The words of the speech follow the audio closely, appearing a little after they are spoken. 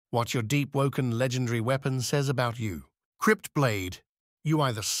What your Deepwoken legendary weapon says about you. Crypt blade. You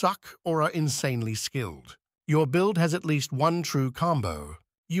either suck or are insanely skilled. Your build has at least one true combo.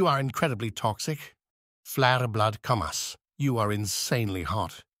 You are incredibly toxic. Flare blood commas. You are insanely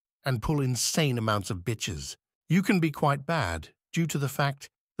hot and pull insane amounts of bitches. You can be quite bad due to the fact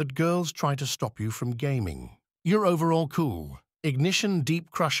that girls try to stop you from gaming. You're overall cool. Ignition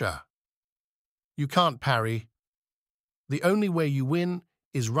deepcrusher. You can't parry. The only way you win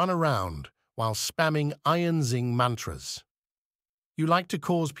is run around while spamming Iron Zing mantras. You like to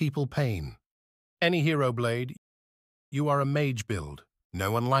cause people pain. Any hero blade. You are a mage build.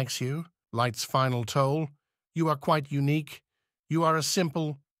 No one likes you. Light's final toll. You are quite unique. You are a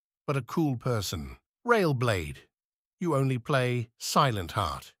simple but a cool person. Railblade. You only play Silent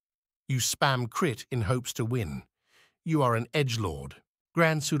Heart. You spam crit in hopes to win. You are an edgelord.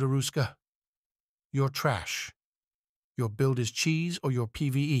 Gran sudaruska. You're trash. Your build is cheese or your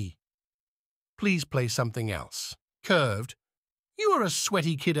PvE. Please play something else. Curved. You are a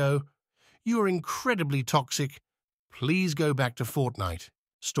sweaty kiddo. You are incredibly toxic. Please go back to Fortnite.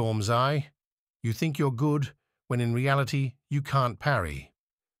 Stormseye. You think you're good when in reality you can't parry.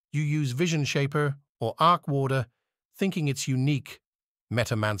 You use Vision Shaper or Arc Warder thinking it's unique.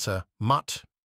 Metamancer mutt.